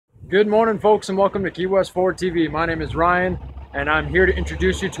Good morning, folks, and welcome to Key West Ford TV. My name is Ryan, and I'm here to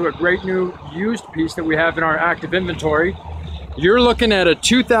introduce you to a great new used piece that we have in our active inventory. You're looking at a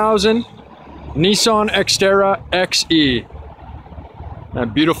 2000 Nissan Xterra XE. A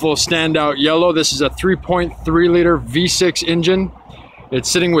beautiful standout yellow. This is a 3.3 liter V6 engine. It's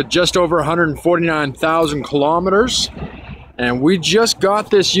sitting with just over 149,000 kilometers. And we just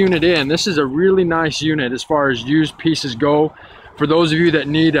got this unit in. This is a really nice unit as far as used pieces go. For those of you that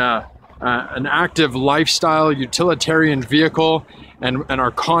need an active lifestyle utilitarian vehicle and are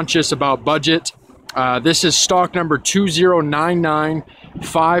conscious about budget, this is stock number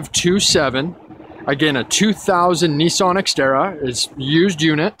 2099527. Again, a 2000 Nissan Xterra. It's used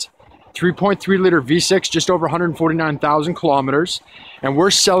unit, 3.3 liter V6, just over 149,000 kilometers. And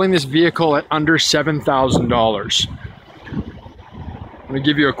we're selling this vehicle at under $7,000. I'm gonna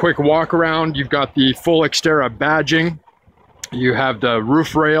give you a quick walk around. You've got the full Xterra badging. You have the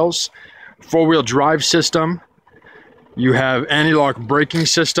roof rails, four-wheel drive system. You have anti-lock braking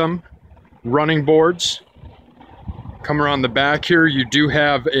system, running boards. Come around the back here, you do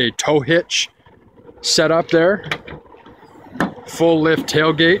have a tow hitch set up there. Full lift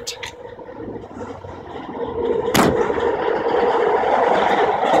tailgate.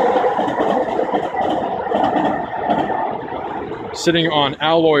 Sitting on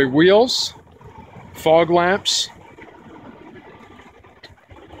alloy wheels, fog lamps.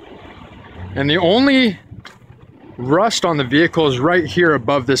 And the only rust on the vehicle is right here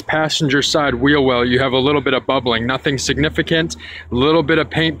above this passenger side wheel well. You have a little bit of bubbling, nothing significant. A little bit of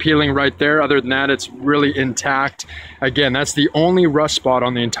paint peeling right there. Other than that, it's really intact. Again, that's the only rust spot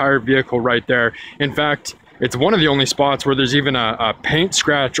on the entire vehicle right there. In fact, it's one of the only spots where there's even a paint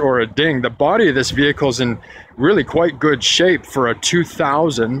scratch or a ding. The body of this vehicle is in really quite good shape for a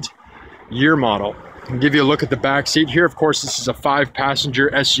 2000 year model. I'll give you a look at the back seat here. Of course, this is a 5-passenger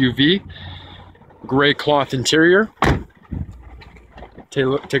SUV. Gray cloth interior.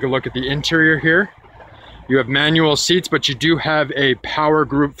 Take a look at the interior here. You have manual seats, but you do have a power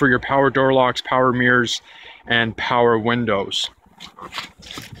group for your power door locks, power mirrors, and power windows.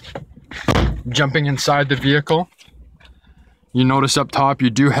 Jumping inside the vehicle, you notice up top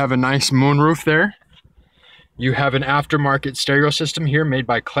you do have a nice moonroof there. You have an aftermarket stereo system here made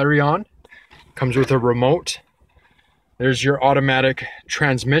by Clarion. Comes with a remote. There's your automatic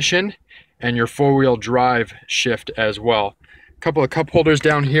transmission and your four-wheel drive shift as well. A couple of cup holders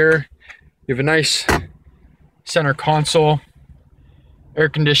down here. You have a nice center console, air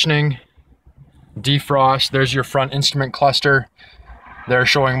conditioning, defrost. There's your front instrument cluster. They're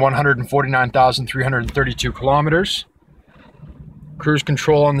showing 149,332 kilometers. Cruise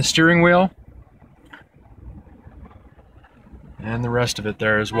control on the steering wheel. And the rest of it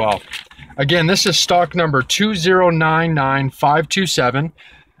there as well. Again, this is stock number 2099527.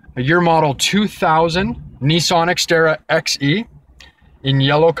 A year model 2000 Nissan Xterra XE in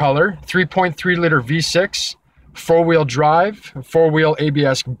yellow color, 3.3 liter V6, four-wheel drive, four-wheel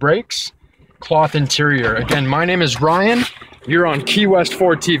ABS brakes, cloth interior. Again, my name is Ryan. You're on Key West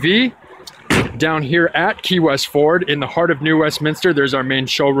Ford TV. Down here at Key West Ford in the heart of New Westminster, there's our main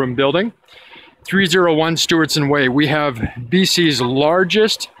showroom building. 301 Stewartson Way. We have BC's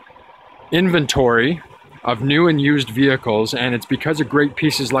largest inventory of new and used vehicles, and it's because of great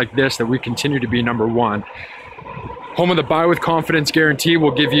pieces like this that we continue to be #1. Home of the Buy with Confidence guarantee will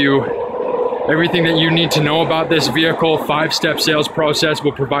give you everything that you need to know about this vehicle. 5-step sales process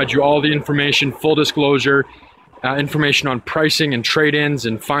will provide you all the information, full disclosure, information on pricing and trade-ins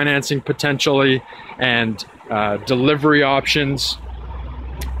and financing potentially, and delivery options.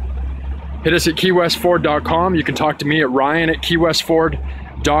 Hit us at keywestford.com. You can talk to me at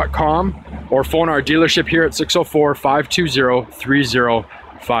ryan@keywestford.com or phone our dealership here at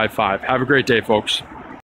 604-520-3055. Have a great day, folks.